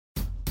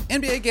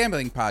NBA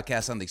Gambling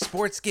Podcast on the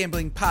Sports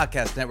Gambling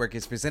Podcast Network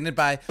is presented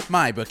by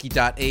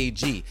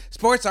MyBookie.ag.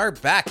 Sports are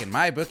back, and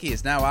MyBookie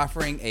is now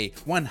offering a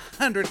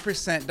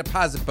 100%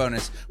 deposit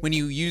bonus when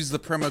you use the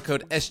promo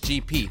code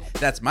SGP.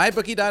 That's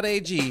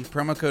MyBookie.ag,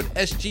 promo code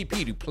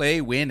SGP to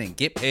play, win, and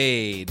get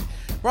paid.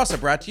 We're also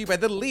brought to you by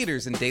the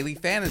leaders in daily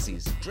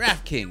fantasies,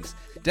 DraftKings.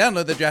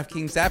 Download the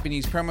DraftKings app and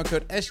use promo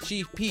code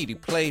SGP to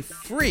play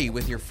free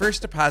with your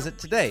first deposit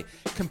today.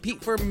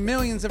 Compete for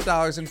millions of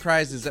dollars in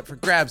prizes up for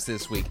grabs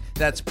this week.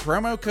 That's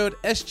promo code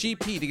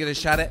SGP to get a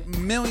shot at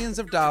millions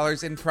of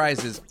dollars in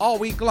prizes all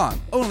week long,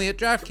 only at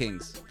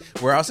DraftKings.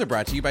 We're also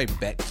brought to you by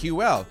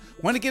BetQL.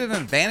 Want to get an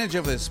advantage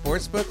over the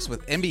sportsbooks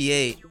with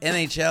NBA,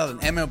 NHL,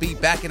 and MLB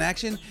back in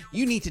action?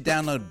 You need to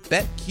download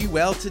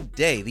BetQL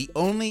today, the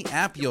only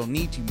app you'll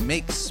need to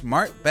make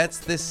smart bets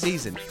this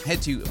season.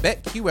 Head to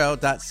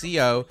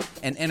betql.co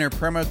and enter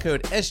promo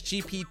code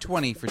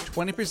SGP20 for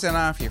 20%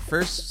 off your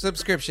first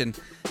subscription.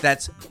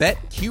 That's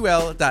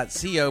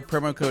betql.co,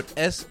 promo code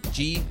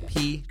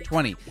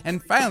SGP20.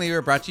 And finally,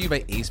 we're brought to you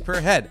by Ace Per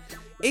Head.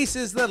 Ace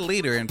is the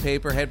leader in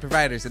pay-per-head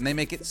providers, and they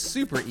make it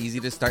super easy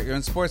to start your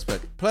own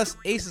sportsbook. Plus,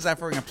 Ace is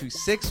offering up to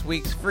 6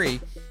 weeks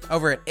free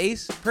over at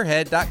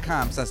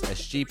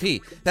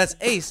aceperhead.com/SGP. That's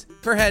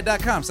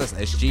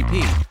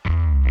aceperhead.com/SGP.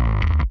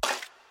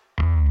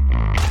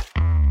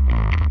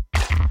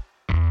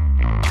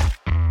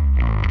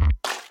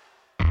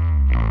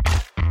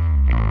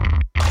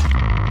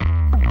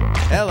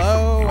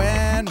 Hello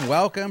and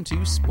welcome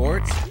to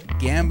Sports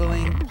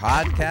Gambling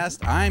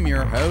Podcast. I'm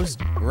your host,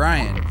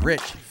 Ryan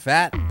Rich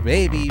Fat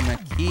Baby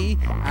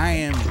McKee. I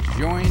am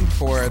joined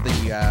for the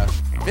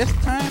 5th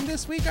time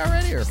this week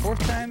already, or 4th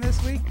time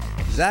this week.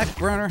 Zach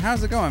Broner,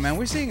 how's it going, man?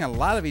 We're seeing a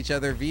lot of each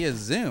other via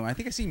Zoom. I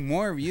think I see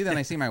more of you than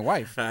I see my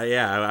wife.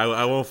 I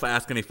won't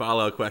ask any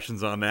follow-up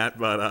questions on that,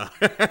 but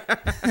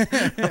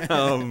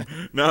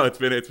no, it's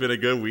been a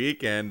good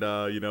week, and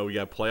we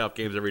got playoff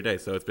games every day,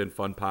 so it's been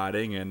fun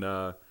potting,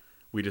 and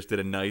we just did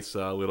a nice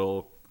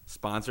little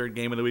sponsored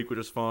game of the week, which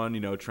was fun,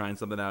 trying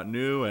something out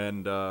new,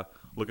 and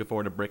looking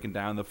forward to breaking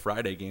down the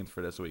Friday games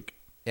for this week.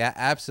 Yeah,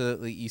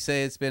 absolutely. You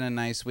say it's been a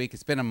nice week.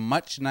 It's been a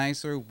much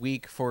nicer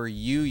week for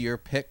you. Your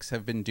picks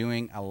have been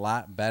doing a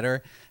lot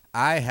better.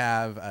 I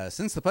have,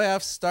 since the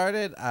playoffs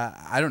started,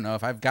 I don't know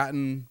if I've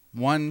gotten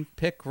one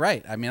pick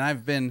right. I mean,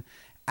 I've been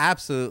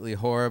absolutely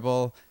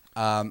horrible.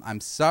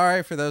 I'm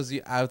sorry for those of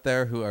you out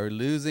there who are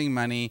losing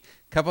money.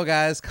 A couple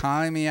guys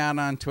calling me out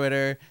on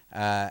Twitter.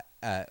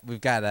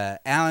 We've got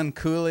Alan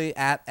Cooley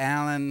at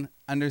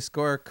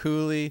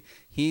Alan_Cooley.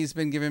 He's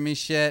been giving me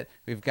shit.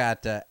 We've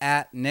got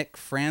at Nick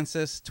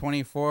Francis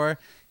 24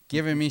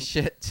 giving me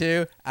shit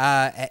too.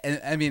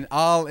 I mean,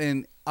 all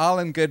in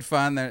good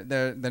fun.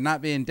 They're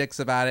not being dicks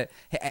about it.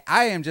 Hey,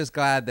 I am just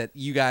glad that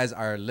you guys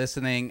are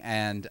listening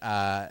and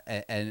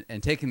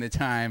taking the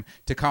time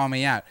to call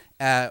me out.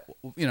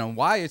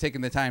 While you're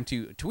taking the time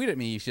to tweet at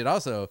me, you should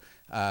also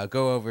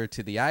go over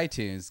to the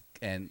iTunes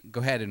and go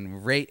ahead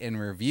and rate and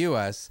review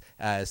us.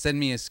 Send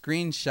me a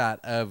screenshot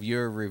of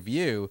your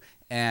review,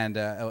 and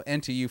I'll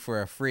enter you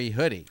for a free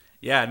hoodie.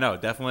 Yeah, no,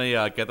 definitely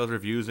get those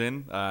reviews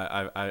in.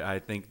 I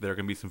think there are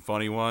going to be some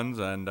funny ones,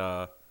 and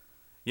I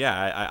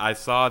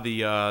saw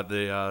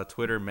the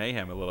Twitter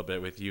mayhem a little bit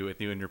with you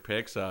and your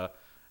picks. I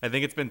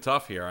think it's been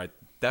tough here. I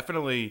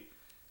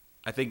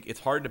think it's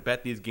hard to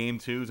bet these game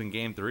 2s and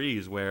game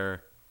 3s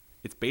where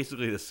it's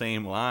basically the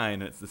same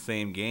line, it's the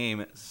same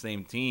game, it's the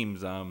same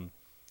teams.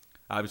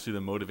 Obviously,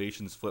 the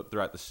motivations flip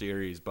throughout the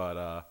series, but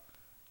I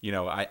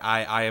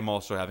am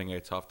also having a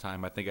tough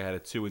time. I think I had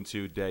a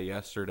 2-2 day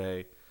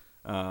yesterday,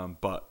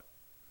 but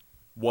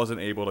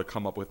wasn't able to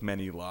come up with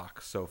many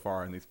locks so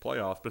far in these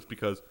playoffs, just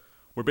because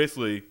we're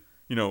basically,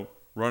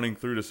 running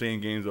through the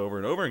same games over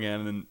and over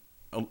again, and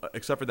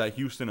except for that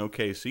Houston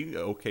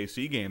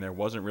OKC game, there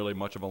wasn't really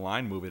much of a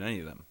line move in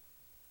any of them.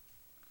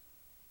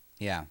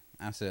 Yeah,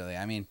 absolutely.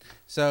 I mean,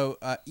 so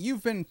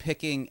you've been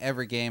picking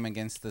every game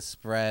against the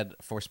spread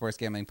for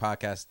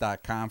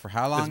sportsgamblingpodcast.com for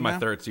how long now? This is my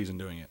 3rd season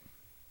doing it.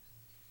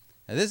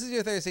 This is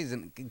your 3rd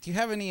season. Do you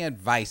have any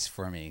advice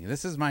for me?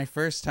 This is my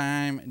first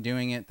time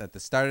doing it at the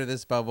start of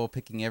this bubble,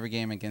 picking every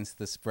game against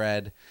the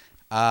spread.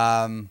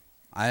 I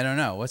don't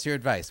know. What's your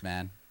advice,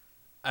 man?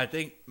 I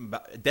think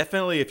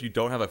definitely if you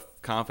don't have a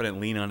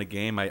confident lean on a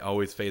game, I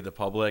always fade the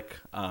public.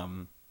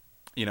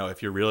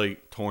 If you're really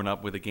torn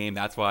up with a game,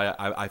 that's why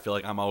I feel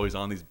like I'm always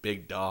on these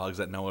big dogs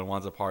that no one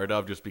wants a part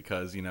of, just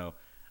because,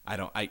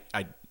 I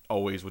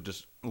always would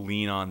just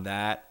lean on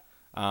that.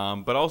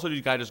 But also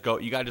you gotta just go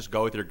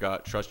with your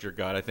gut, trust your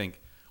gut. I think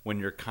when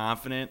you're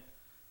confident,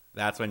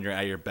 that's when you're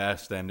at your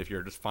best. And if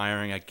you're just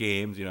firing at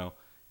games,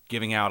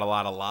 giving out a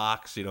lot of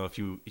locks,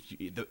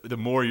 the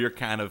more you're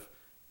kind of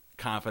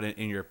confident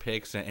in your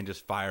picks and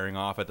just firing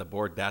off at the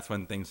board, that's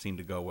when things seem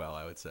to go well,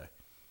 I would say.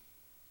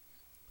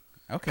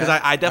 Okay. Because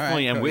I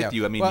definitely am with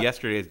you. I mean,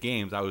 yesterday's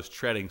games, I was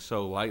treading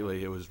so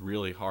lightly; it was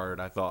really hard.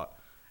 I thought,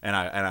 and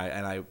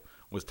I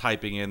was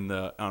typing in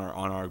on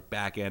our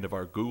back end of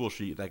our Google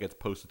sheet that gets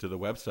posted to the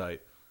website,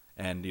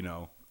 and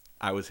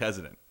I was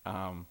hesitant.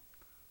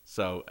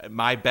 So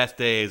my best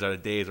days are the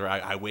days where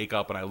I wake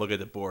up and I look at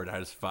the board and I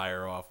just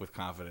fire off with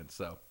confidence.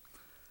 So.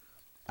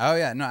 Oh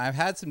yeah, no, I've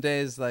had some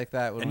days like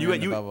that when and we were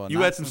in the bubble.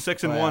 You had some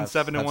 6-1,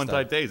 7-1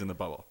 type days in the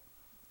bubble.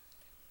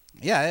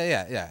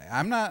 Yeah.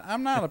 I'm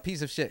not a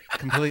piece of shit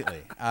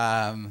completely.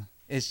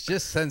 It's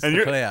just since the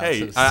playoffs.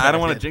 Hey, I don't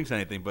want to jinx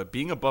anything, but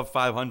being above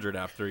 500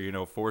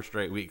 after 4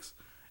 straight weeks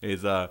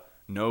is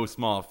no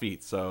small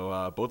feat.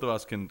 So both of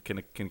us can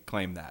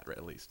claim that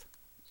at least.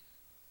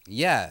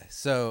 Yeah.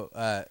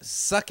 So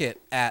suck it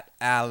at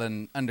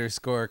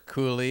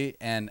Alan_Cooley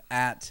and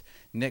at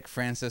Nick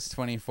Francis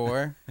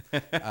 24.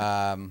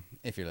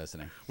 If you're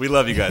listening, we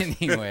love you guys.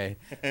 Anyway,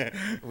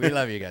 we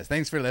love you guys.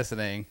 Thanks for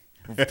listening.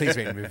 Please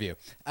rate and review.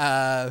 You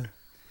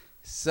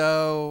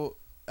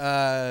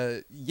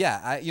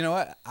know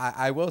what?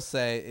 I will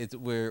say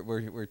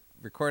we're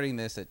recording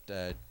this at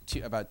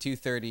about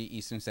 2:30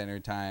 Eastern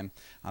Standard Time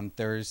on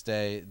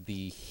Thursday.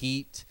 The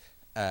Heat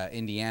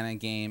Indiana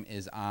game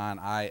is on.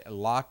 I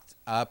locked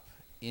up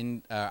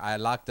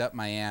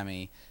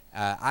Miami.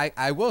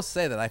 I will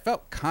say that I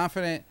felt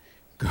confident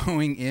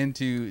going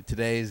into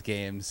today's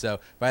game. So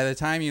by the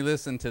time you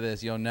listen to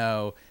this, you'll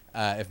know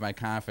if my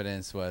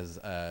confidence was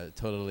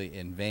totally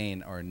in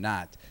vain or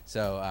not.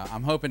 So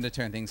I'm hoping to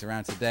turn things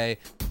around today.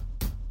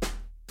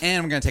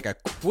 And we're going to take a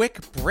quick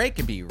break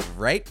and be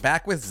right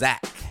back with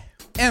Zach.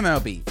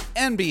 MLB,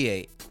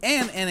 NBA,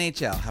 and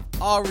NHL have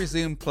all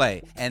resumed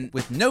play. And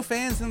with no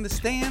fans in the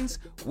stands,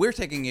 we're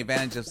taking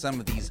advantage of some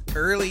of these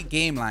early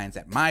game lines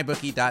at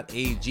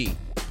mybookie.ag.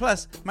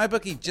 Plus,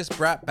 MyBookie just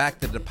brought back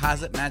the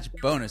deposit match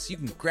bonus. You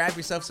can grab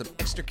yourself some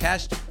extra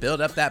cash to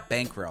build up that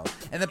bankroll.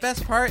 And the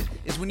best part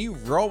is when you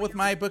roll with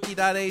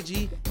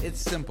mybookie.ag, it's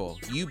simple.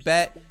 You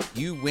bet,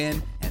 you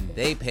win, and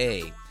they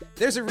pay.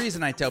 There's a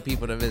reason I tell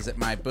people to visit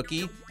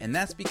MyBookie, and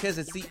that's because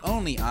it's the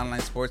only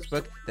online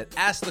sportsbook that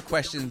asks the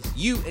questions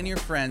you and your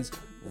friends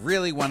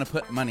really want to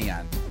put money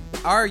on.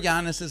 Are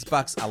Giannis's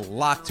Bucks a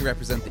lock to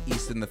represent the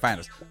East in the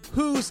finals?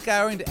 Who's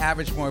going to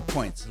average more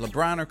points,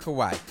 LeBron or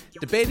Kawhi?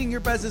 Debating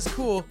your buzz is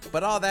cool,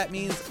 but all that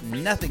means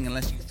nothing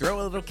unless you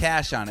throw a little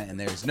cash on it, and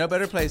there's no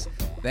better place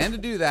than to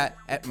do that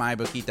at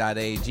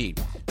mybookie.ag.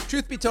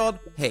 Truth be told,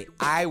 hey,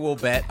 I will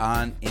bet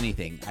on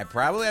anything. I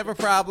probably have a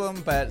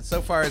problem, but so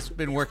far it's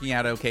been working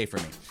out okay for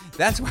me.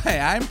 That's why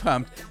I'm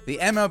pumped. The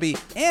MLB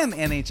and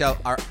NHL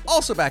are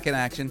also back in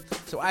action,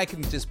 so I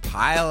can just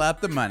pile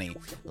up the money.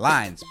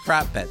 Lines,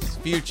 prop bets,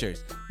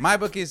 futures.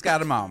 MyBookie's got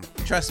them all.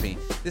 Trust me,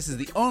 this is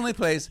the only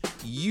place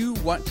you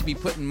want to be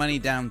putting money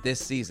down this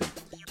season.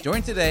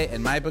 Join today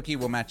and MyBookie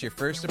will match your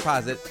first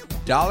deposit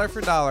dollar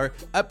for dollar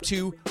up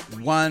to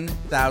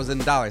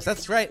 $1,000.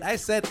 That's right, I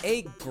said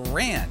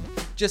 $1,000.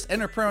 Just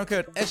enter promo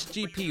code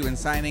SGP when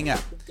signing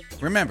up.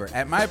 Remember,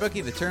 at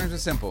MyBookie, the terms are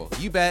simple.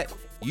 You bet,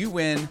 you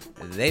win,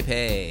 they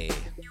pay.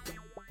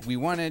 We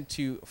wanted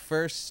to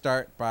first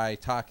start by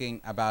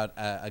talking about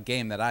a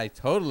game that I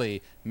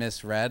totally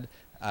misread.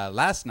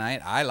 Last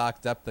night, I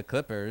locked up the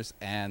Clippers,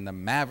 and the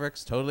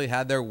Mavericks totally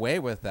had their way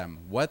with them.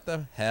 What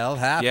the hell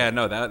happened? Yeah,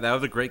 no, that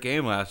was a great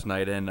game last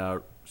night,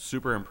 and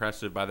super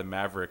impressive by the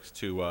Mavericks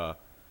to,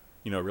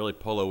 really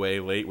pull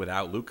away late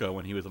without Luka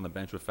when he was on the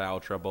bench with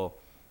foul trouble.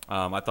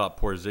 I thought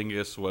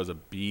Porzingis was a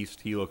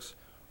beast. He looks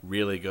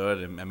really good,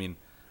 and I mean,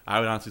 I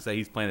would honestly say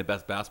he's playing the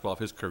best basketball of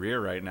his career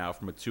right now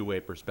from a two-way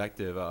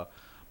perspective.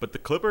 But the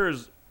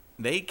Clippers,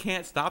 they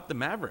can't stop the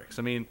Mavericks.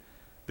 I mean,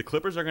 the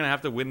Clippers are going to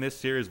have to win this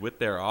series with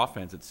their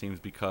offense, it seems,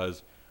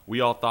 because we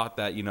all thought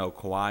that,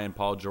 Kawhi and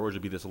Paul George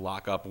would be this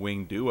lock-up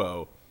wing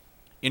duo.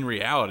 In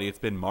reality, it's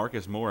been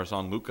Marcus Morris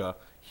on Luka.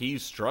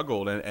 He's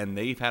struggled, and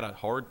they've had a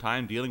hard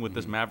time dealing with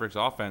this Mavericks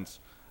offense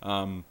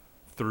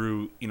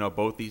through,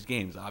 both these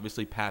games.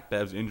 Obviously, Pat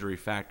Bev's injury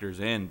factors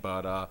in,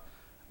 but a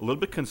little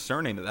bit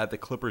concerning that the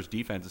Clippers'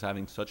 defense is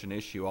having such an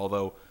issue,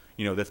 although,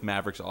 this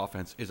Mavericks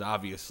offense is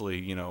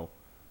obviously,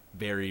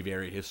 very,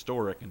 very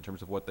historic in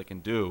terms of what they can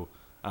do.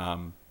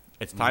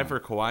 It's time for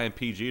Kawhi and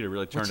PG to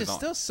really turn it on. Which is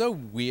still so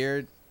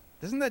weird.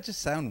 Doesn't that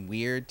just sound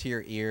weird to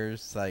your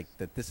ears? Like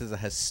that this is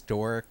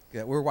that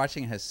we're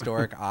watching a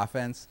historic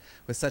offense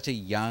with such a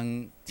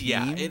young team?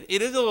 Yeah,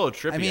 it is a little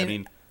trippy. I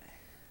mean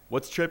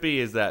what's trippy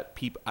is that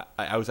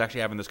I was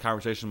actually having this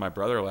conversation with my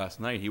brother last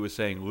night. He was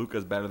saying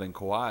Luka's better than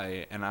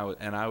Kawhi, and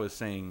I was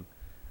saying,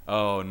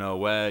 oh, no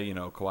way.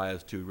 Kawhi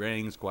has 2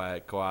 rings.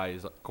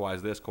 Kawhi's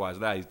this, Kawhi's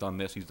that. He's done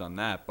this, he's done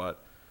that.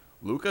 But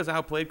Luka's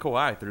outplayed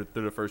Kawhi through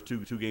the first two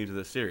games of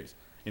this series.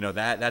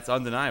 That's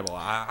undeniable.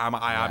 I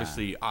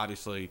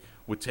obviously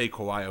would take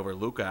Kawhi over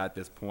Luka at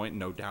this point,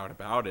 no doubt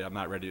about it. I'm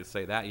not ready to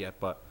say that yet,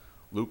 but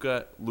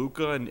Luka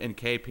and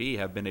KP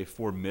have been a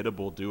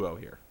formidable duo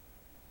here.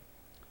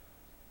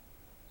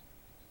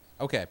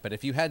 Okay, but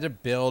if you had to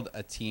build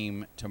a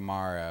team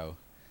tomorrow,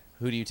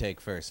 who do you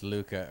take first,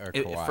 Luka or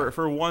Kawhi?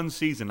 For one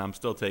season, I'm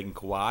still taking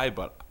Kawhi,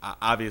 but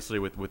obviously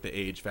with the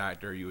age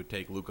factor, you would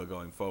take Luka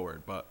going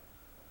forward. But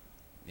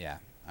yeah,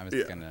 I was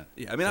gonna.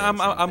 Yeah, I mean,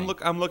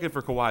 I'm looking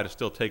for Kawhi to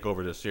still take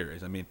over this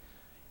series. I mean,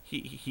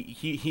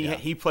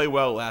 he played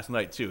well last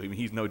night too. I mean,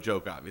 he's no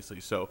joke, obviously.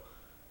 So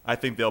I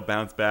think they'll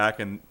bounce back,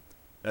 and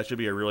that should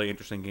be a really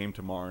interesting game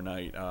tomorrow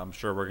night. I'm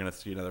sure we're going to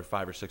see another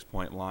 5 or 6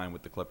 point line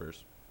with the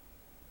Clippers.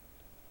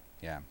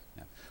 Yeah.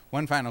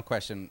 One final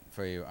question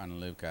for you on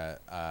Luka.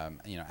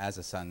 As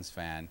a Suns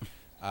fan,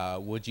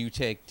 would you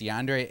take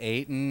DeAndre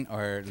Ayton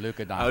or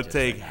Luka Doncic? I would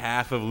take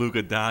half of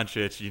Luka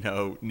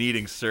Doncic,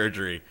 needing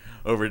surgery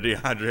over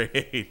DeAndre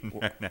Ayton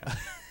right now.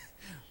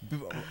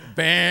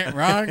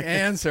 Wrong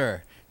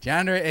answer.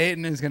 DeAndre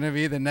Ayton is going to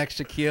be the next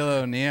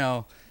Shaquille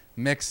O'Neal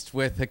mixed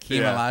with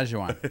Hakeem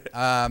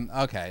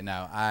Olajuwon. Okay,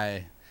 no,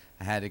 I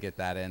had to get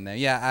that in there.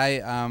 Yeah,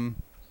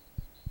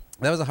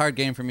 that was a hard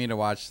game for me to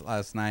watch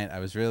last night. I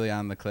was really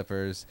on the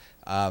Clippers.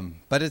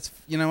 But it's,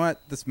 you know what?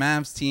 This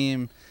Mavs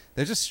team,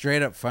 they're just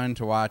straight up fun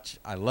to watch.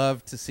 I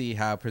love to see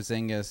how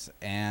Porzingis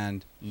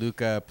and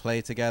Luka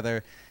play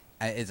together.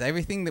 It's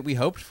everything that we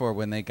hoped for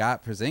when they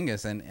got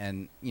Porzingis.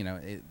 And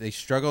they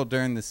struggled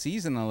during the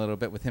season a little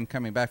bit with him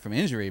coming back from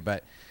injury.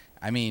 But,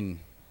 I mean,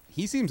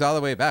 he seems all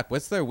the way back.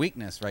 What's their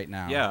weakness right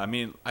now? Yeah, I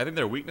mean, I think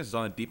their weakness is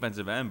on the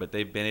defensive end, but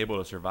they've been able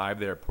to survive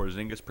there.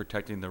 Porzingis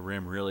protecting the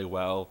rim really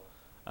well.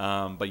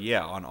 But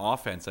yeah, on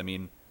offense, I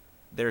mean,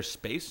 their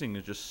spacing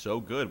is just so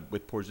good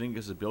with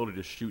Porzingis' ability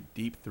to shoot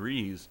deep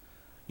threes.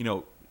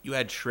 You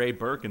had Trey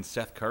Burke and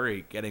Seth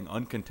Curry getting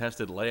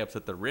uncontested layups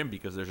at the rim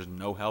because there's just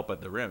no help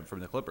at the rim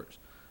from the Clippers,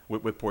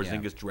 with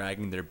Porzingis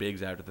dragging their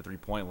bigs out at the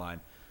 3-point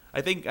line.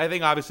 I think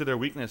obviously their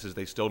weakness is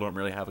they still don't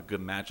really have a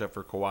good matchup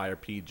for Kawhi or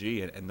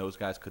PG, and those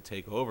guys could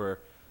take over.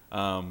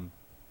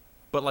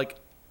 But like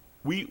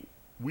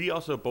we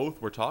also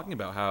both were talking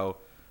about how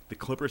the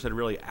Clippers had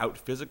really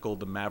out-physicaled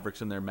the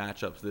Mavericks in their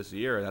matchups this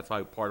year, and that's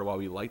part of why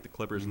we like the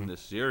Clippers in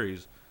this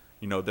series.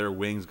 Their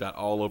wings got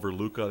all over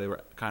Luka. They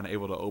were kind of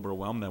able to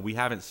overwhelm them. We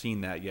haven't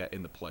seen that yet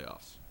in the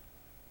playoffs.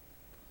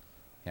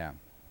 Yeah.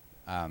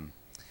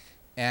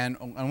 And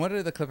what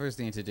do the Clippers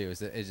need to do?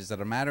 Is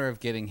it a matter of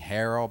getting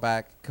Harrell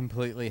back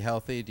completely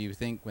healthy? Do you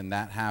think when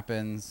that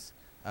happens,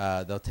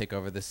 they'll take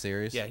over this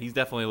series? Yeah, he's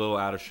definitely a little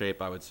out of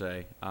shape, I would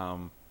say.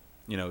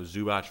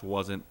 Zubac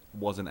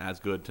wasn't as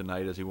good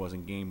tonight as he was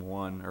in Game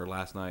 1 or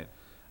last night.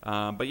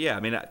 But yeah,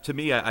 I mean, to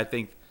me, I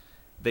think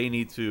they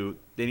need to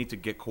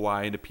get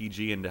Kawhi into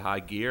PG into high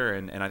gear,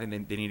 and I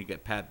think they need to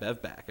get Pat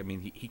Bev back. I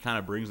mean, he kind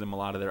of brings them a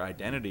lot of their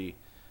identity.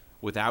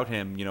 Without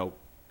him,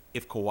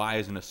 if Kawhi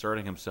isn't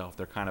asserting himself,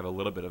 they're kind of a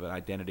little bit of an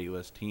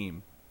identity-less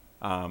team.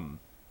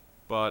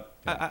 But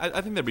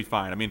I think they'll be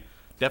fine. I mean,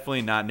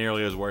 definitely not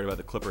nearly as worried about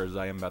the Clippers as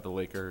I am about the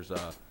Lakers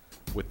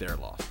with their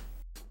loss.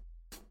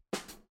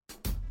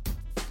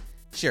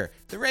 Sure,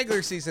 the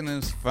regular season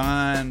is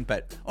fun,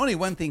 but only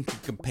one thing can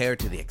compare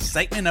to the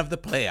excitement of the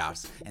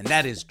playoffs, and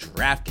that is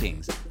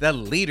DraftKings, the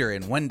leader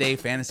in one-day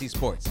fantasy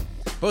sports.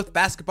 Both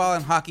basketball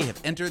and hockey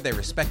have entered their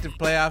respective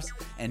playoffs,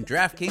 and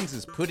DraftKings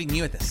is putting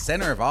you at the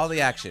center of all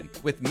the action.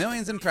 With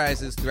millions in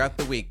prizes throughout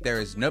the week, there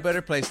is no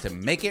better place to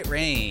make it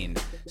rain.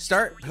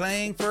 Start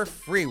playing for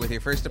free with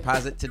your first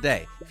deposit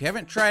today. If you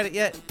haven't tried it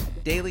yet,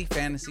 daily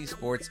fantasy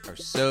sports are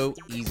so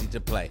easy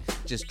to play.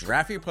 Just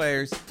draft your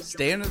players,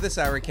 stay under the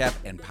salary cap,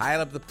 and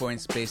pile up the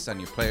points based on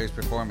your players'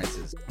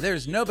 performances.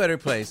 There's no better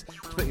place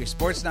to put your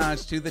sports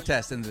knowledge to the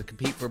test than to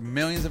compete for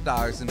millions of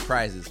dollars in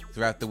prizes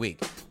throughout the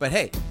week. But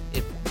hey,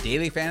 if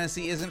daily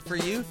fantasy isn't for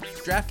you,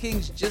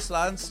 DraftKings just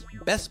launched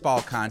Best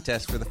Ball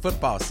contest for the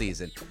football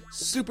season.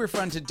 Super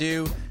fun to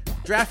do.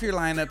 Draft your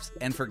lineups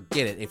and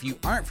forget it. If you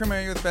aren't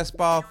familiar with Best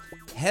Ball,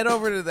 head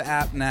over to the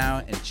app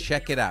now and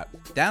check it out.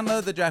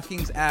 Download the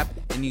DraftKings app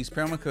and use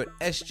promo code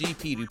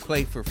SGP to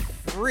play for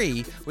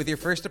free with your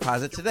first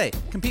deposit today.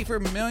 Compete for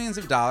millions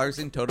of dollars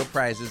in total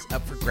prizes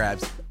up for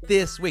grabs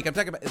this week. I'm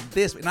talking about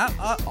this week,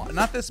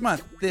 not this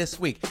month, this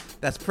week.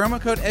 That's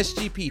promo code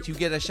SGP to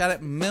get a shot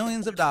at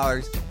millions of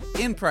dollars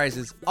in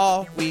prizes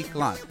all week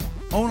long.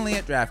 Only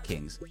at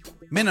DraftKings.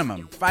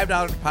 Minimum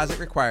 $5 deposit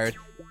required.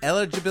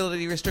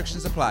 Eligibility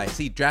restrictions apply.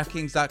 See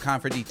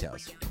DraftKings.com for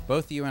details.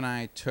 Both you and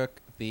I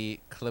took the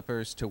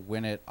Clippers to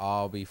win it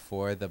all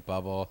before the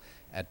bubble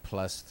at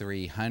plus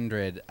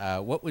 300.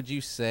 What would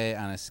you say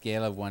on a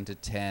scale of 1 to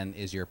 10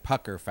 is your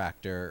pucker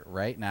factor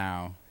right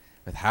now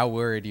with how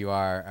worried you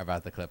are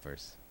about the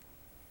Clippers?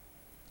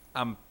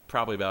 I'm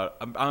about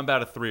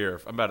a 3 or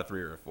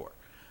a 4.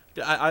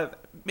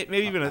 Maybe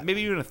even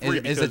a 3.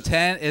 Is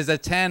a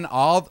 10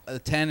 all the way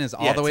 10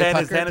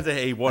 pucker? Is 10 is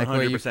a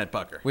 100%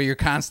 pucker. Where you're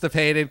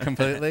constipated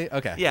completely?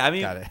 Okay. Yeah, I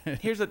mean, got it.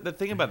 Here's the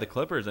thing about the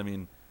Clippers. I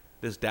mean,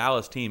 this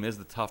Dallas team is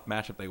the tough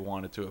matchup they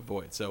wanted to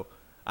avoid. So,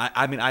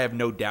 I have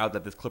no doubt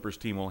that this Clippers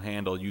team will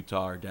handle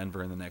Utah or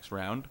Denver in the next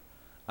round.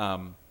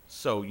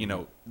 So,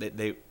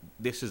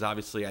 this is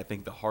obviously, I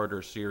think, the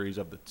harder series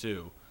of the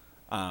two,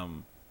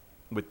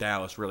 with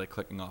Dallas really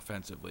clicking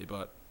offensively,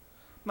 but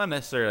not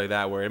necessarily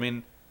that worried. I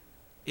mean,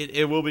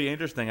 it will be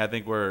interesting. I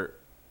think where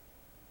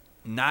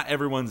not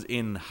everyone's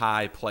in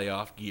high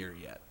playoff gear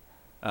yet.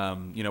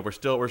 We're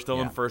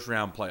still in first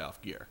round playoff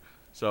gear.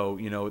 So,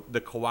 the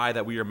Kawhi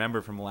that we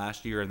remember from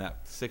last year in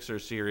that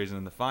Sixers series and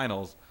in the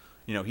finals,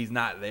 he's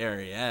not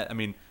there yet. I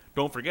mean,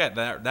 don't forget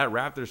that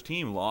Raptors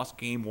team lost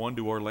Game 1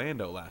 to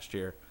Orlando last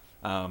year.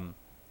 And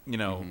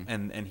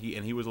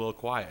he was a little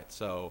quiet.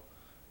 So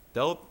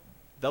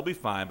they'll be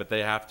fine, but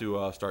they have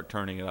to start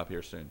turning it up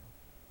here soon.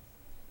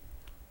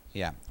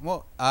 Yeah.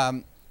 Well,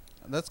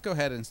 let's go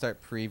ahead and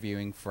start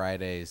previewing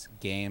Friday's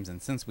games.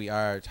 And since we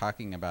are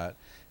talking about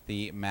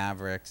the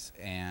Mavericks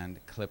and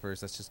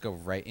Clippers, let's just go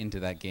right into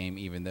that game,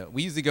 even though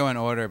we usually go in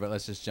order, but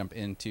let's just jump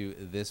into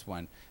this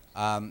one.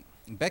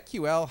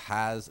 BetQL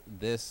has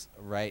this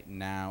right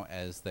now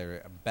as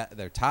their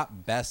top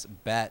best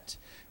bet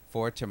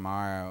for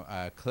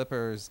tomorrow.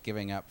 Clippers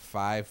giving up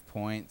 5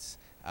 points.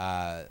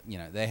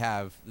 They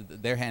have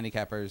their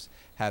handicappers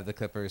have the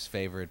Clippers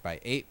favored by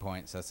 8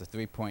 points. That's a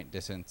 3-point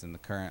difference in the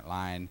current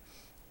line.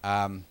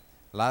 A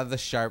lot of the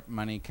sharp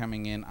money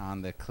coming in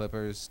on the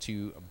Clippers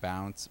to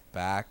bounce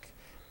back.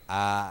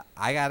 I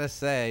gotta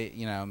say,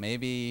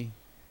 maybe,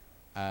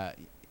 I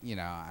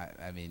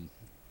mean,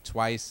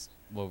 twice.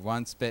 Well,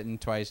 once bitten,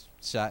 twice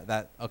shot.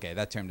 That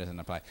term doesn't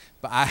apply.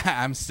 But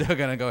I'm still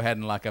gonna go ahead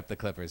and lock up the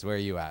Clippers. Where are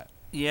you at?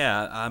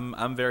 Yeah,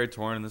 I'm very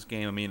torn in this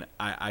game. I mean,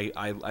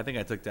 I think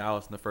I took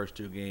Dallas in the first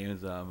 2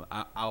 games.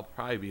 I'll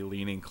probably be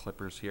leaning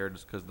Clippers here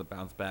just because of the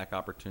bounce back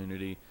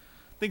opportunity.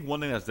 I think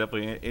one thing that's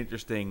definitely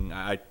interesting,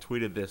 I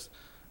tweeted this,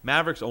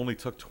 Mavericks only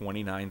took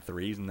 29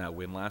 threes in that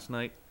win last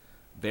night.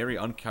 Very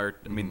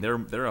uncharacteristic. I mean,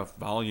 they're a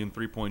volume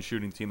 3-point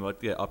shooting team. They like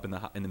to get up in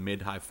the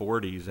mid-high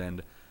 40s,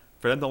 and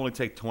for them to only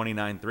take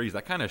 29 threes,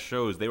 that kind of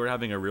shows they were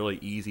having a really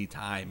easy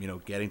time,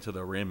 getting to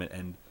the rim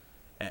and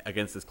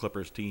against this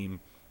Clippers team.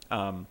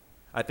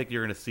 I think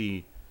you're going to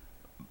see,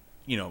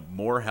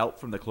 more help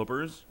from the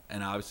Clippers,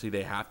 and obviously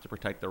they have to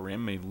protect the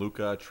rim. I mean,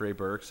 Luka, Trey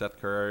Burke, Seth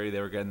Curry,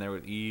 they were getting there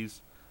with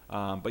ease.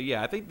 But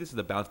yeah, I think this is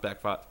the bounce back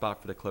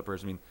spot for the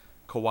Clippers. I mean,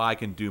 Kawhi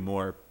can do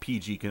more.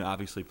 PG can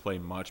obviously play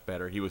much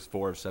better. He was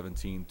 4 of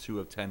 17, 2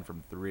 of 10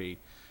 from 3.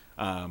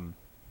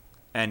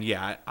 And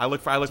yeah, I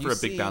look for a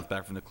big bounce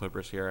back from the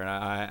Clippers here, and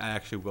I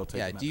actually will take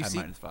them at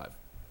 -5.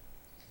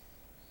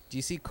 Do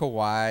you see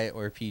Kawhi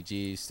or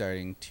PG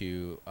starting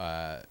to,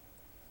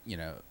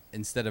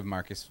 instead of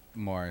Marcus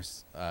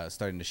Morris,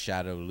 starting to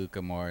shadow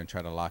Luka more and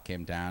try to lock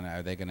him down?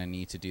 Are they going to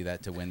need to do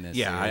that to win this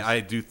series? I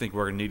do think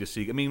we're going to need to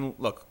see. I mean,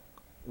 look,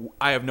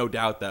 I have no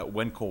doubt that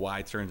when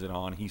Kawhi turns it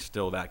on, he's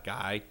still that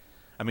guy.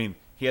 I mean,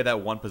 he had that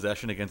one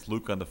possession against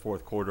Luka in the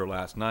fourth quarter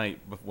last night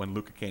when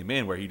Luka came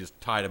in where he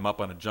just tied him up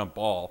on a jump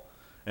ball,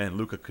 and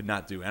Luka could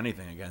not do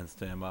anything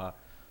against him.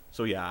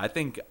 So, yeah, I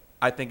think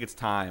it's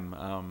time.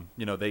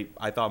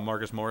 I thought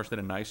Marcus Morris did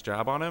a nice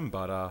job on him,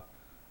 but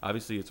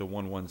obviously it's a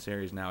 1-1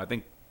 series now. I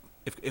think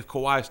if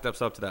Kawhi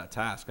steps up to that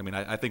task, I mean,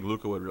 I think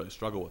Luka would really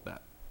struggle with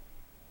that.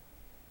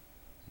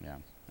 Yeah,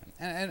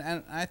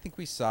 and I think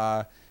we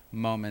saw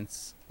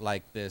moments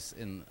like this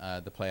in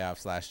the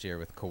playoffs last year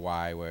with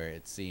Kawhi, where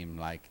it seemed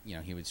like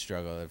he would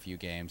struggle a few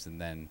games and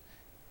then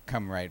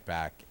come right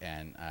back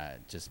and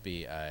just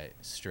be a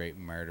straight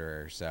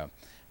murderer. So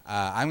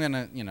I'm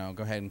gonna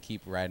go ahead and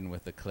keep riding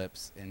with the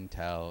Clips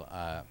until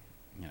I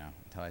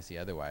see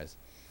otherwise.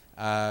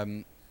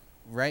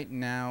 Right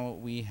now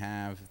we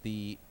have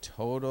the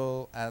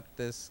total at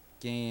this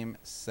game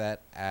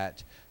set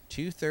at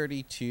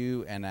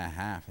 232.5.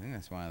 I think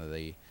that's one of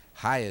the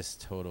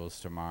highest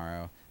totals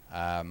tomorrow.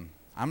 I'm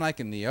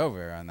liking the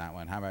over on that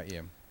one. How about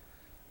you?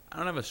 I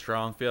don't have a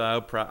strong feel.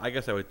 I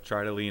guess I would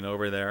try to lean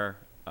over there.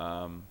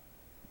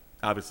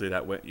 Obviously,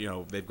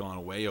 they've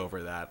gone way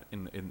over that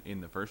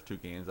in the first 2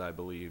 games, I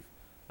believe.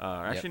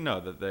 Actually, no,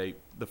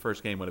 the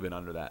first game would have been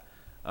under that.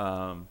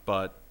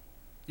 But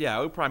yeah,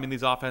 I would probably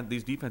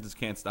these defenses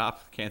can't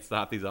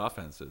stop these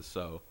offenses.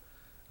 So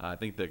I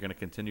think they're going to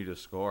continue to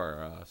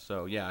score.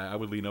 So yeah, I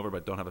would lean over,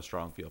 but don't have a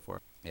strong feel for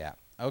it. Yeah.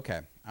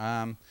 Okay.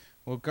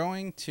 Well,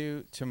 going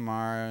to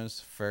tomorrow's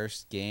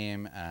first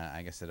game,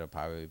 I guess it'll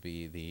probably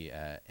be the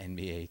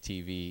NBA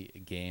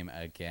TV game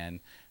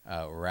again.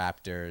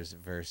 Raptors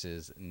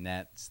versus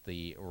Nets.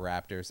 The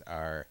Raptors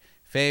are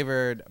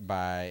favored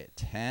by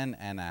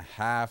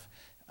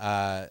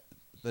 10.5.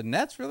 The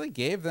Nets really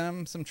gave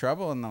them some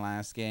trouble in the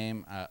last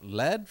game,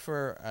 led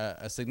for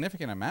a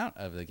significant amount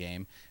of the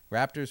game.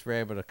 Raptors were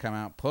able to come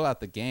out, pull out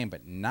the game,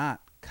 but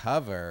not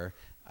cover.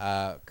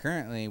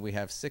 Currently, we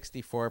have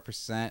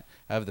 64%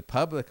 of the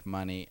public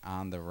money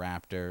on the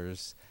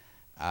Raptors.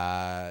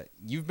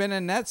 You've been a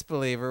Nets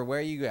believer. Where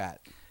are you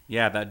at?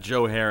 Yeah, that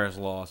Joe Harris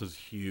loss is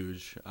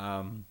huge.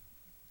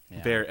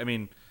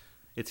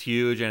 It's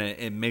huge, and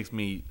it makes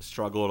me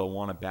struggle to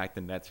want to back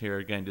the Nets here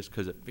again just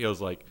because it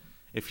feels like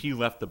if he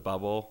left the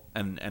bubble,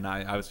 and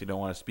I obviously don't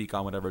want to speak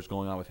on whatever's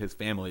going on with his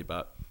family,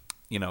 but,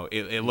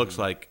 it looks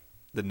like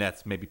the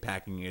Nets may be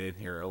packing it in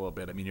here a little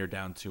bit. I mean, you're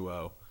down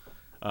 2-0.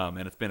 And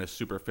it's been a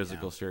super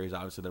physical series.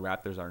 Obviously, the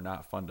Raptors are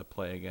not fun to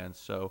play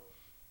against. So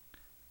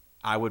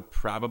I would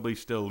probably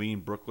still lean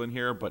Brooklyn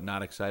here, but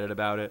not excited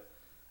about it.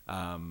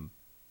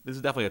 This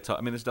is definitely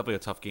a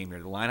tough game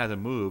here. The line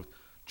hasn't moved.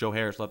 Joe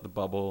Harris left the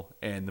bubble,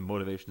 and the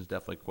motivation is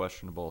definitely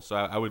questionable. So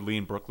I would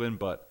lean Brooklyn,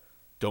 but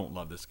don't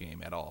love this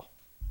game at all.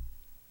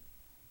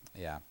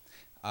 Yeah.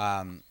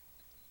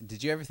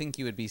 Did you ever think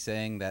you would be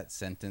saying that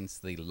sentence,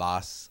 the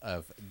loss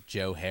of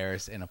Joe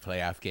Harris in a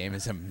playoff game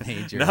is a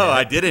major No, hit?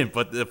 I didn't.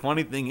 But the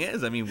funny thing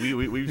is, I mean,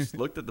 we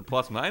looked at the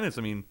plus minus.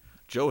 I mean,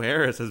 Joe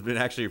Harris has been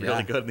actually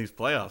really good in these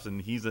playoffs,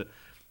 and he's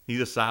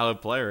a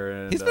solid player.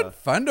 And he's been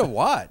fun to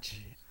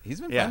watch.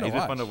 He's been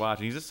fun to watch.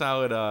 He's a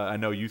solid. I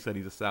know you said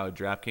he's a solid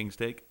DraftKings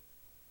take,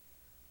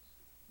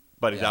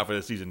 but he's out for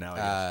the season now.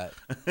 I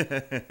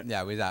guess.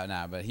 Yeah, he's out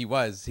now, but he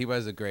was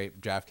a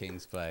great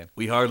DraftKings play.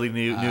 We hardly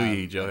knew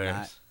ye, Joe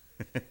Harris.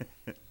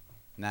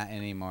 Not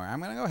anymore. I'm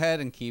gonna go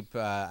ahead and keep.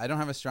 I don't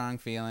have a strong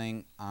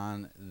feeling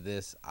on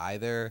this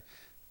either,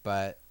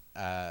 but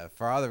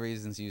for all the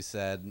reasons you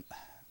said,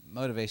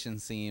 motivation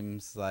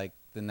seems like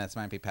the Nets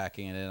might be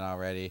packing it in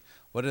already.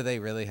 What do they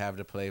really have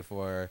to play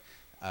for?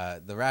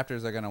 The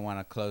Raptors are going to want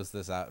to close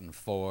this out in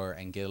 4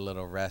 and get a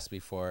little rest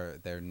before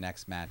their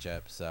next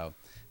matchup. So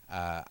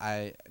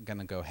I'm going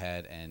to go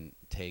ahead and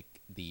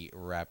take the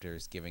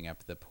Raptors giving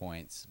up the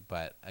points.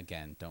 But,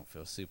 again, don't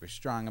feel super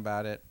strong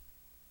about it.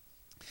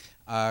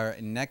 Our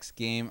next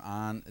game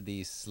on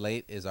the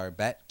slate is our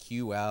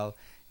BetQL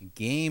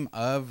game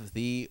of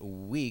the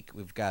week.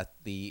 We've got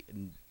the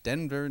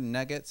Denver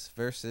Nuggets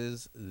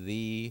versus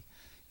the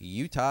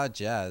Utah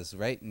Jazz.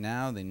 Right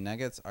now, the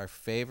Nuggets are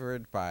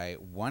favored by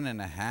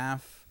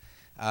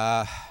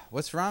 1.5.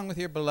 What's wrong with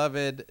your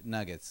beloved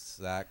Nuggets,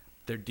 Zach?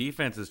 Their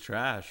defense is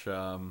trash.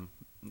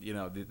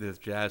 This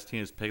Jazz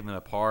team is picking them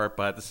apart,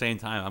 but at the same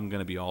time, I'm going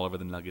to be all over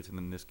the Nuggets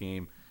in this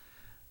game.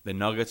 The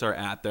Nuggets are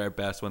at their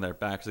best when their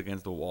back's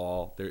against the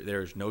wall.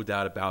 There's no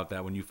doubt about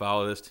that. When you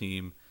follow this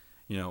team,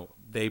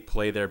 they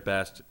play their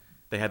best.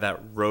 They had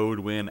that road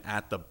win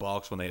at the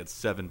Bucks when they had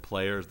 7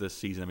 players this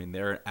season. I mean,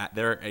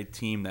 they're a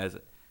team that is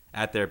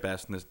at their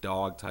best in this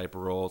dog type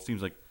role. It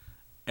seems like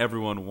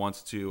everyone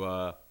wants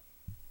to,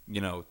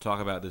 talk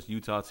about this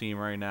Utah team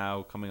right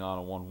now coming on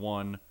a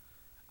 1-1.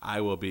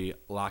 I will be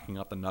locking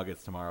up the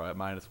Nuggets tomorrow at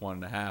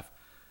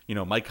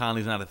 -1.5. Mike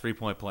Conley's not a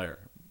 3-point player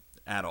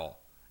at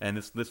all, and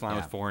this line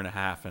was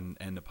 4.5,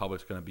 and the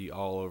public's going to be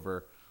all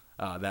over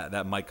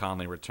that Mike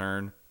Conley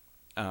return.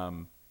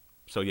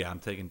 So I'm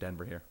taking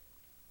Denver here.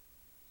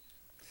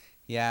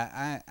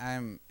 Yeah,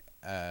 I'm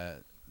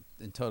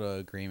in total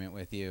agreement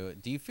with you.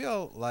 Do you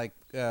feel like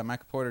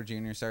Michael Porter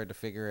Jr. started to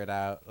figure it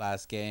out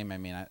last game? I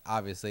mean,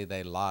 obviously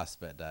they lost,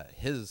 but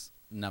his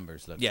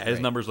numbers look great. His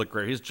numbers look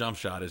great. His jump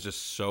shot is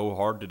just so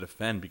hard to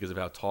defend because of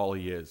how tall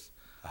he is.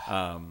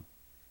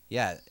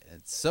 Yeah,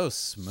 it's so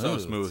smooth. So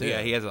smooth. Too.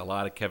 Yeah, he has a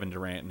lot of Kevin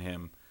Durant in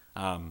him.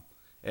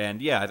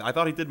 I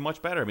thought he did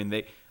much better. I mean,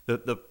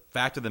 the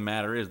fact of the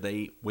matter is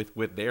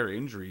with their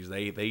injuries,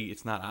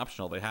 it's not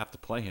optional. They have to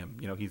play him.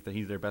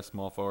 He's their best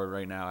small forward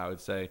right now, I would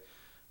say.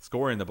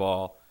 Scoring the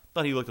ball,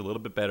 thought he looked a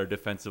little bit better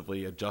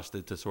defensively,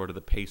 adjusted to sort of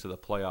the pace of the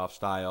playoff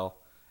style.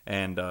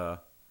 And I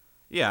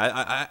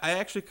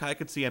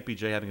could see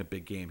MPJ having a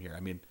big game here. I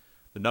mean,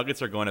 the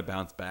Nuggets are going to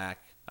bounce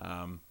back.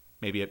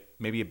 Maybe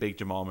a big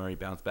Jamal Murray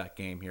bounce back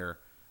game here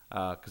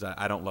because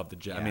I don't love the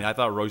Jazz. Yeah. I mean, I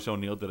thought Royce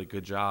O'Neal did a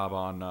good job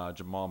on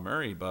Jamal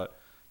Murray, but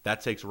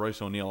that takes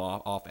Royce O'Neal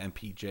off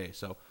MPJ.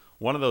 So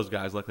one of those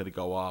guys likely to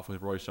go off,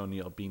 with Royce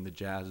O'Neal being the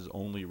Jazz's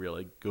only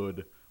really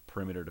good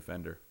perimeter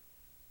defender.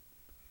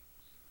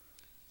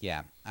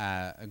 Yeah,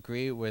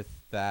 agree with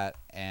that.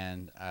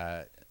 And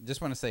just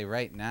want to say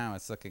right now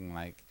it's looking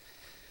like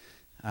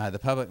the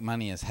public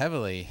money is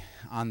heavily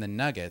on the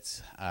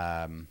Nuggets,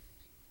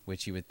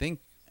 which you would think,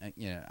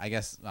 I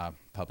guess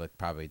public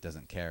probably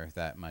doesn't care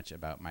that much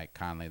about Mike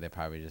Conley. They're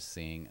probably just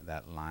seeing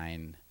that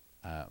line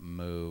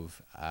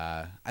move.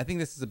 I think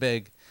this is a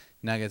big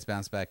Nuggets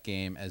bounce back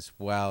game as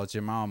well.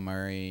 Jamal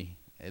Murray,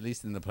 at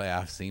least in the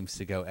playoffs, seems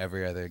to go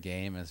every other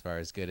game as far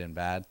as good and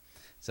bad.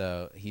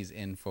 So he's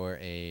in for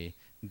a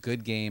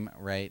good game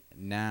right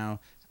now.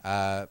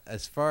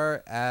 As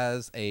far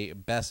as a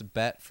best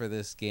bet for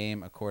this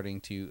game,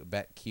 according to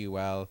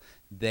BetQL,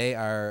 they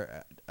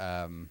are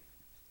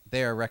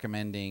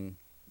recommending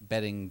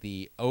betting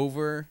the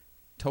over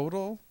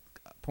total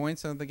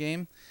points of the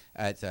game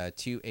at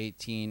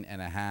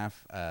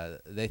 218.5.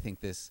 They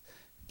think this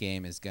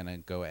game is going to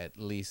go at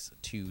least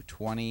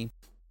 220.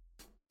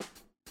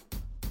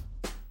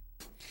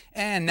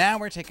 And now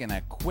we're taking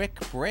a quick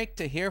break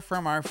to hear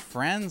from our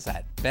friends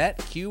at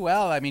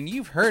BetQL. I mean,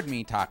 you've heard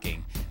me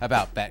talking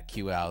about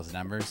BetQL's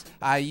numbers.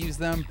 I use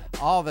them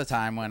all the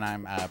time when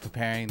I'm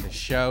preparing the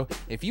show.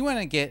 If you want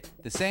to get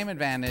the same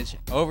advantage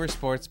over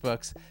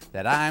sportsbooks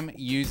that I'm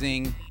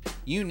using,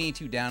 you need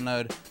to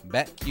download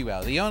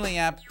BetQL, the only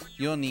app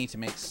you'll need to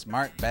make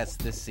smart bets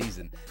this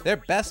season. Their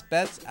best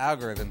bets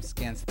algorithm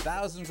scans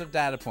thousands of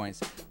data points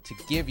to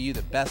give you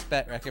the best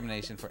bet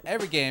recommendation for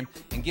every game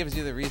and gives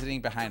you the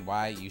reasoning behind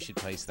why you should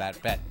place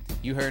that bet.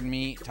 You heard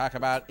me talk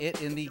about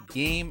it in the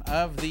game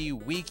of the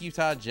week,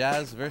 Utah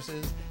Jazz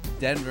versus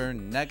Denver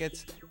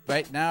Nuggets.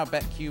 Right now,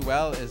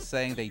 BetQL is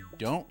saying they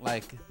don't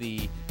like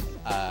the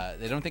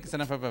They don't think it's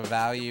enough of a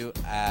value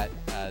at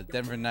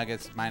Denver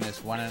Nuggets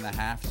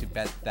 -1.5 to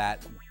bet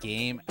that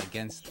game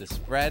against the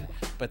spread,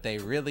 but they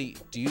really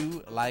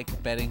do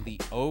like betting the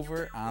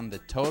over on the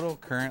total.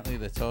 Currently,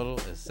 the total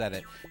is set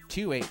at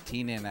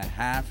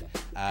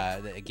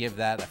 218.5. They give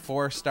that a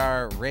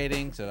 4-star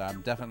rating, so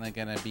I'm definitely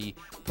going to be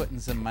putting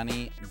some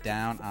money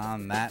down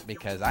on that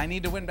because I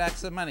need to win back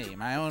some money.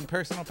 My own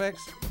personal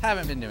picks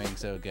haven't been doing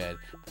so good.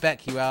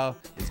 BetQL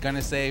is going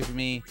to save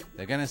me.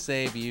 They're going to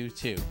save you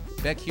too.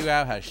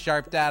 BetQL has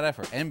sharp data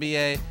for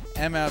NBA,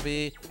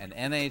 MLB, and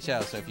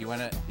NHL. So if you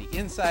want the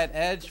inside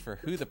edge for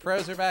who the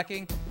pros are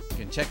backing, you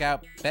can check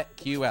out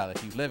BetQL.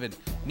 If you live in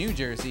New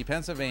Jersey,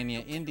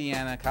 Pennsylvania,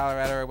 Indiana,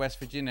 Colorado, or West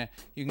Virginia,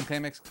 you can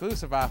claim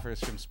exclusive offers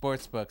from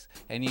sportsbooks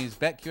and use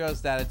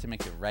BetQL's data to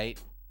make the right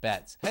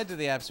bets. Head to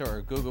the App Store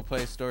or Google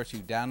Play Store to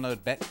download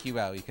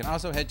BetQL. You can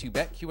also head to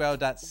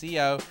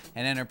betql.co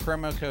and enter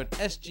promo code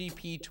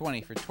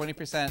SGP20 for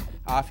 20%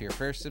 off your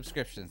first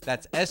subscriptions.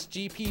 That's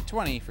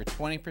SGP20 for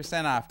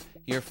 20% off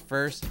your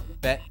first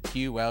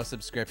BetQL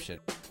subscription.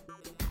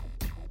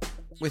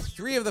 With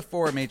 3 of the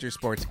 4 major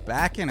sports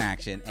back in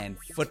action and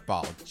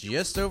football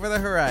just over the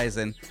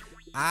horizon,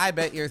 I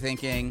bet you're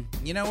thinking,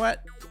 you know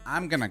what?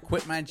 I'm going to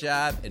quit my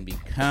job and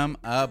become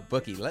a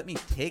bookie. Let me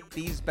take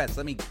these bets.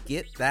 Let me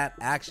get that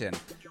action.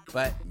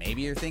 But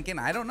maybe you're thinking,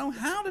 I don't know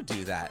how to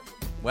do that.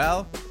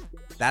 Well,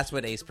 that's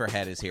what Ace Per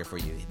Head is here for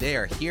you. They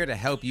are here to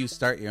help you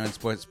start your own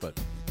sportsbook.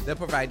 They'll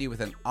provide you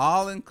with an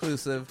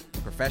all-inclusive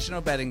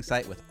professional betting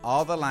site with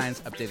all the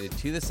lines updated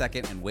to the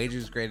second and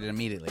wagers graded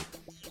immediately.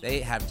 They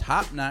have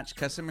top-notch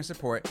customer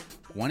support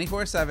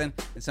 24/7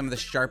 and some of the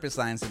sharpest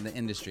lines in the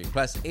industry.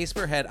 Plus, Ace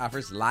Per Head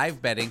offers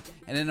live betting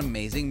and an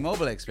amazing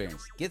mobile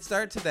experience. Get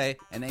started today,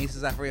 and Ace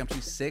is offering up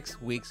to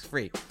 6 weeks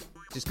free.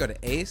 Just go to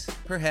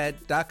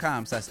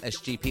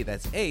aceperhead.com/SGP.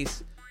 That's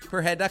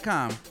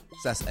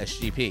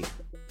aceperhead.com/SGP.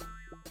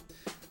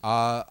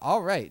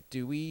 All right.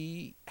 Do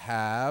we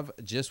have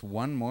just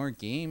one more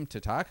game to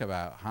talk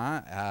about,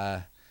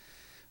 huh?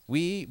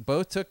 We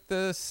both took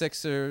the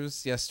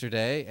Sixers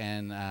yesterday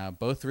and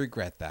both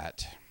regret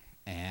that.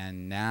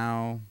 And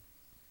now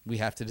we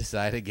have to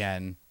decide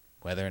again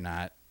whether or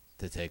not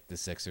to take the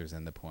Sixers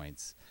and the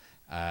points.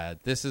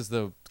 This is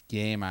the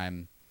game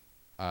I'm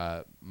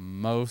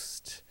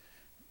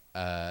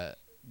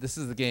this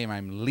is the game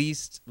I'm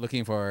least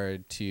looking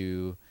forward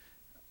to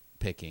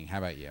picking. How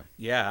about you?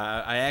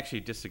 Yeah, I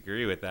actually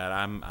disagree with that.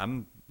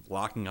 I'm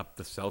locking up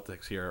the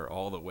Celtics here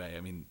all the way.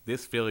 I mean,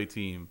 this Philly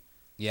team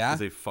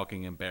is a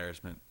fucking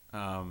embarrassment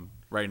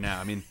right now.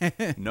 I mean,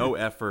 no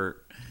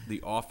effort.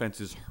 The offense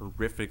is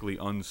horrifically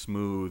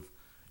unsmooth.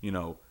 You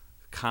know,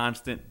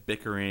 constant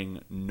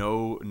bickering.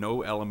 No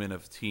element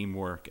of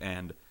teamwork,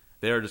 and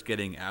they're just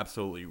getting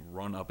absolutely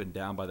run up and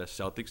down by the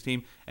Celtics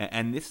team.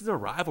 And this is a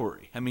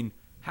rivalry. I mean,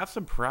 have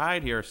some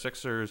pride here,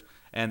 Sixers,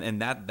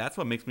 and that's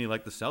what makes me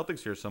like the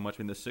Celtics here so much. I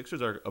mean, the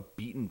Sixers are a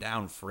beaten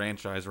down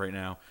franchise right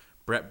now.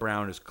 Brett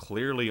Brown is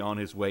clearly on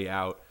his way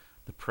out.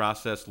 The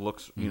process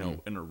looks,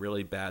 in a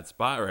really bad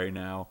spot right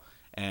now,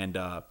 and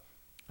I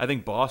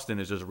think Boston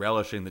is just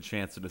relishing the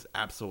chance to just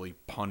absolutely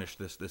punish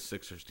this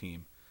Sixers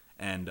team.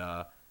 And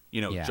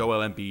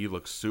Joel Embiid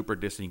looks super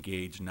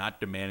disengaged, not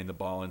demanding the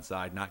ball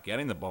inside, not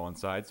getting the ball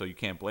inside, so you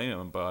can't blame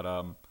him. But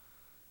I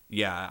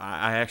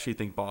actually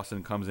think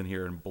Boston comes in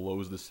here and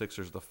blows the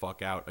Sixers the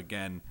fuck out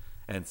again,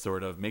 and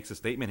sort of makes a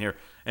statement here.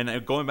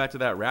 And going back to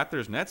that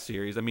Raptors-Nets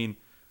series, I mean,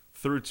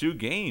 through 2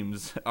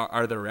 games,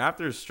 are the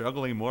Raptors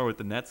struggling more with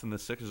the Nets and the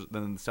Sixers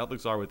than the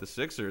Celtics are with the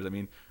Sixers? I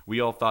mean, we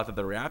all thought that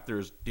the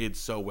Raptors did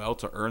so well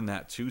to earn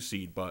that 2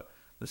 seed, but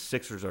the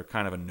Sixers are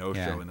kind of a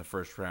no-show in the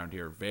first round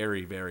here.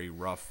 Very, very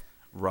rough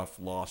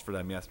loss for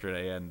them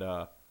yesterday, and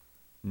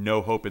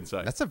no hope in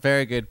sight. That's a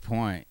very good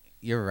point.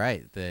 You're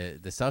right. The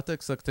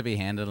Celtics look to be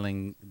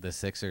handling the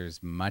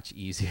Sixers much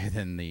easier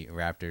than the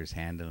Raptors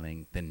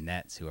handling the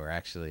Nets, who are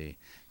actually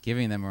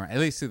giving them, at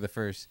least through the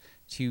first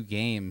 2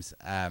 games.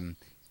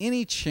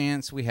 Any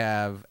chance we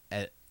have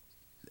an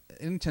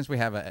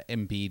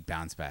Embiid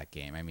bounce back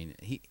game? I mean,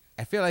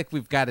 I feel like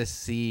we've got to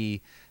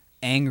see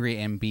angry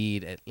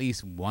Embiid at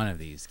least one of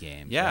these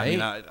games. Yeah,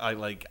 right? I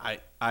mean,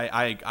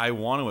 I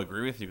want to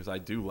agree with you because I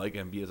do like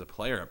Embiid as a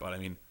player, but I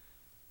mean,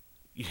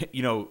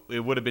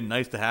 it would have been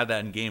nice to have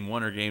that in game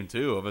 1 or game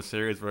 2 of a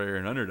series where you're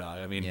an underdog.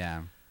 I mean,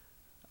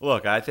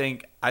 look, I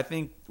think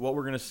what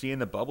we're going to see in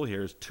the bubble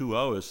here is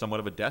 2-0 is somewhat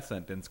of a death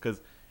sentence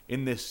because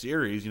in this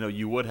series,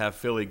 you would have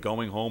Philly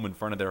going home in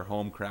front of their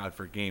home crowd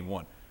for game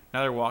 1.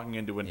 Now they're walking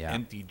into an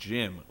empty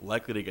gym,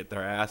 likely to get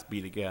their ass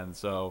beat again.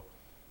 So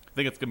I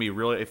think it's going to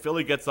be if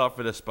Philly gets off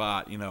for the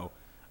spot,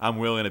 I'm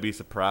willing to be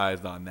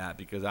surprised on that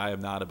because I am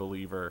not a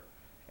believer,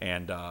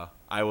 and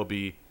I will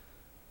be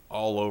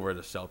all over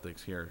the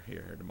Celtics here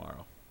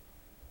tomorrow.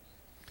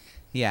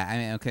 Yeah, I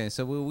mean, okay,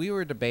 so we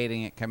were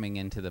debating it coming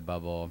into the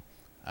bubble.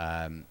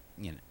 The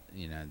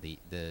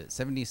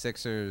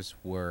 76ers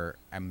were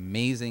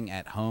amazing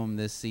at home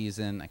this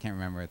season. I can't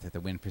remember what the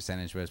win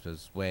percentage was, but it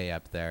was way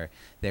up there.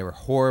 They were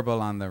horrible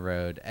on the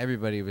road.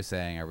 Everybody was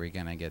saying, are we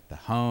going to get the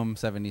home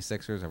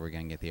 76ers? Are we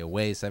going to get the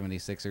away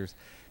 76ers?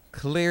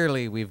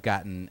 clearly we've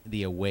gotten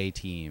the away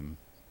team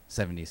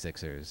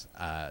 76ers.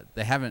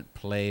 They haven't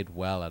played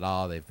well at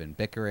all. They've been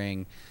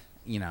bickering.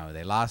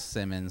 They lost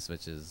Simmons,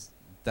 which is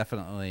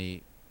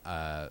definitely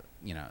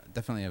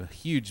definitely a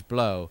huge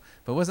blow,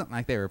 but it wasn't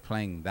like they were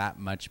playing that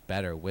much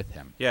better with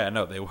him. Yeah,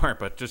 no, they weren't,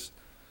 but just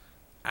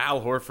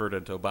Al Horford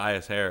and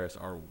Tobias Harris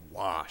are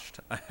washed.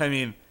 I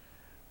mean,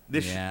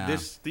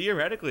 this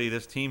theoretically,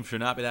 this team should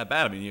not be that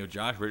bad. I mean,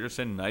 Josh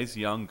Richardson, nice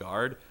young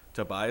guard.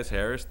 Tobias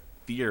Harris,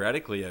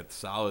 theoretically a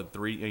solid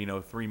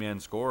three-man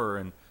scorer,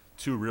 and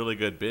two really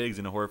good bigs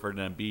in Horford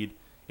and Embiid.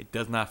 It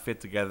does not fit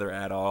together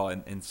at all,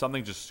 and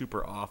something just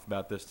super off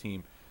about this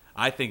team.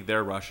 I think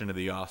they're rushing to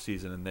the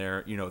offseason, and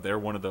they're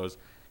one of those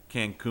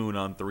Cancun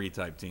on 3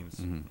 type teams.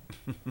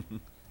 Mm-hmm.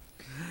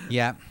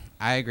 Yeah,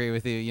 I agree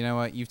with you. You know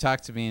what? You've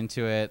talked me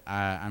into it.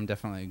 I'm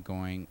definitely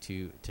going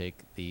to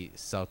take the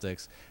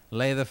Celtics,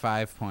 lay the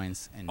 5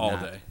 points, and all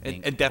not day.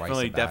 Think And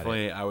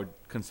definitely, it. I would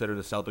consider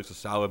the Celtics a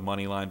solid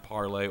money line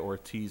parlay or a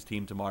tease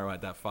team tomorrow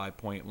at that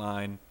 5-point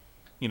line.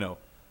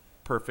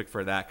 Perfect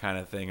for that kind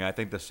of thing. I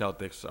think the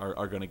Celtics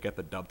are going to get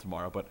the dub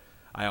tomorrow, but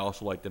I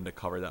also like them to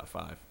cover that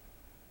 5.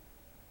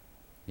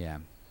 Yeah.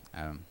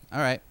 All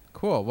right.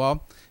 Cool.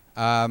 Well,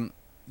 that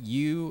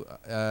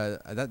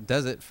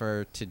does it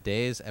for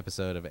today's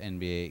episode of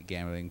NBA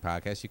Gambling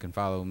Podcast. You can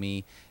follow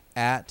me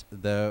at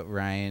the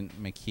Ryan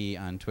McKee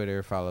on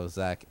Twitter. Follow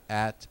Zach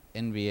at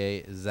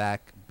NBA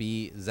Zach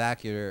B.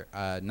 Zach, you're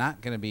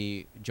not going to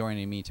be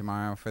joining me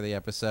tomorrow for the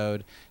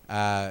episode.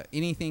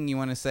 Anything you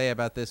want to say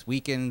about this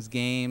weekend's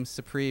games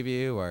to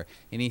preview, or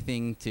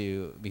anything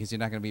because you're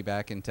not going to be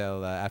back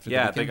until after the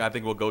weekend? I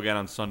think we'll go again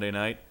on Sunday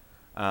night.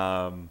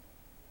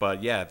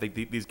 But yeah, I think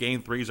these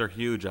game 3s are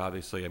huge,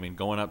 obviously. I mean,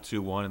 going up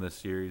 2-1 in the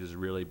series is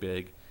really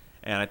big.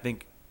 And I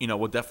think,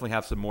 we'll definitely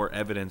have some more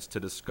evidence to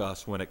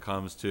discuss when it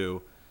comes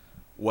to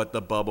what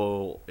the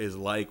bubble is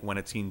like when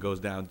a team goes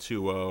down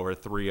 2-0 or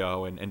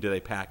 3-0, and do they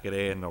pack it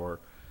in, or,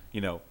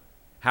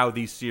 how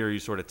these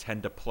series sort of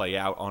tend to play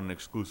out on an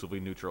exclusively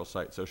neutral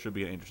site. So it should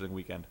be an interesting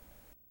weekend.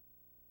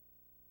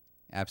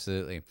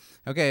 Absolutely.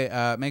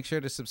 Okay, make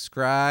sure to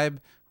subscribe,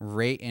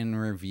 rate, and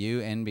review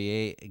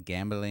NBA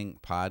Gambling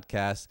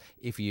Podcast.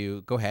 If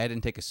you go ahead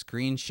and take a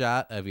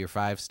screenshot of your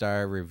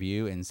 5-star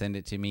review and send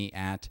it to me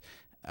at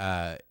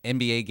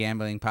NBA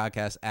Gambling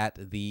Podcast at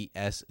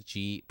thesgpn.com,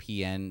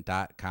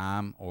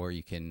 or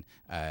you can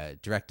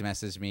direct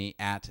message me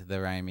at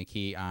the Ryan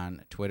McKee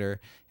on Twitter.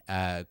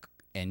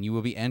 And you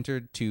will be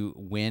entered to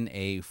win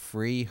a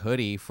free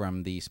hoodie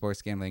from the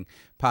Sports Gambling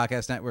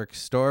Podcast Network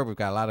store. We've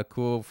got a lot of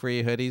cool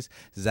free hoodies.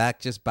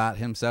 Zach just bought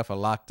himself a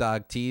Lock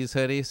Dog Tees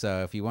hoodie,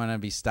 so if you want to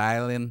be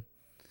styling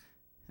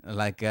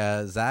like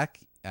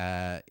Zach,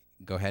 go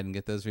ahead and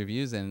get those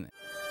reviews. And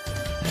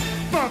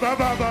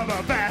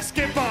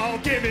basketball,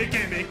 gimme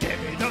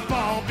the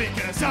ball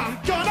because I'm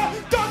gonna